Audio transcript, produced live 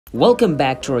Welcome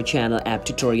back to our channel App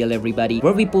Tutorial everybody,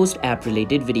 where we post app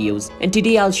related videos. And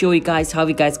today I'll show you guys how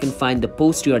you guys can find the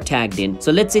post you are tagged in.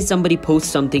 So let's say somebody posts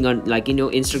something on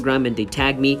Instagram and they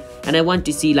tag me, and I want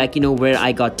to see where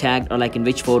I got tagged, or in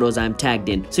which photos I'm tagged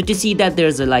in. So to see that,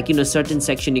 there's a certain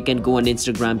section you can go on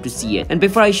Instagram to see it. And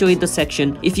before I show you the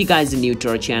section, if you guys are new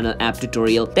to our channel App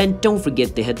Tutorial, then don't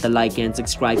forget to hit the like and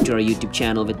subscribe to our YouTube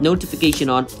channel with notification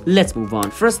on. Let's move on.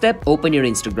 First step, open your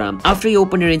Instagram. After you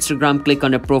open your Instagram, click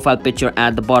on a profile picture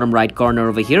at the bottom right corner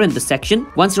over here in the section.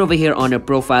 Once you're over here on your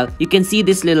profile, you can see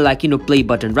this little play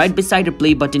button. Right beside the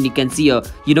play button, you can see a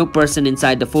person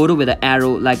inside the photo with an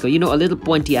arrow, a little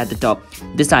pointy at the top.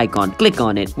 This icon, click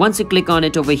on it. Once you click on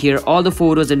it over here, all the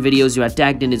photos and videos you are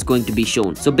tagged in is going to be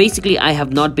shown. So basically, I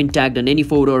have not been tagged on any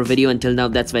photo or video until now.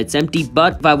 That's why it's empty.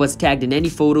 But if I was tagged in any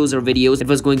photos or videos, it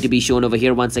was going to be shown over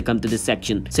here once I come to this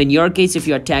section. So in your case, if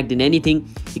you are tagged in anything,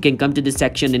 you can come to this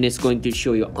section and it's going to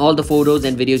show you all the photos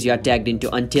and videos you are tagged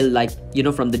into until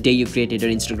from the day you created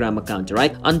your Instagram account,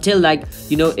 right? Until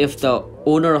if the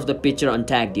owner of the picture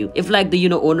untagged you. If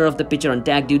the owner of the picture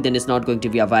untagged you, then it's not going to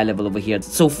be available over here.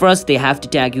 So first they have to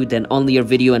tag you, then only your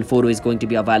video and photo is going to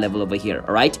be available over here.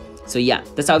 All right, so yeah,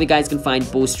 that's how you guys can find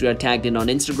posts you are tagged in on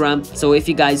Instagram. So if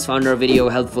you guys found our video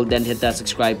helpful, then hit that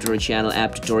subscribe to our channel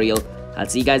App Tutorial. I'll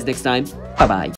see you guys next time. Bye bye.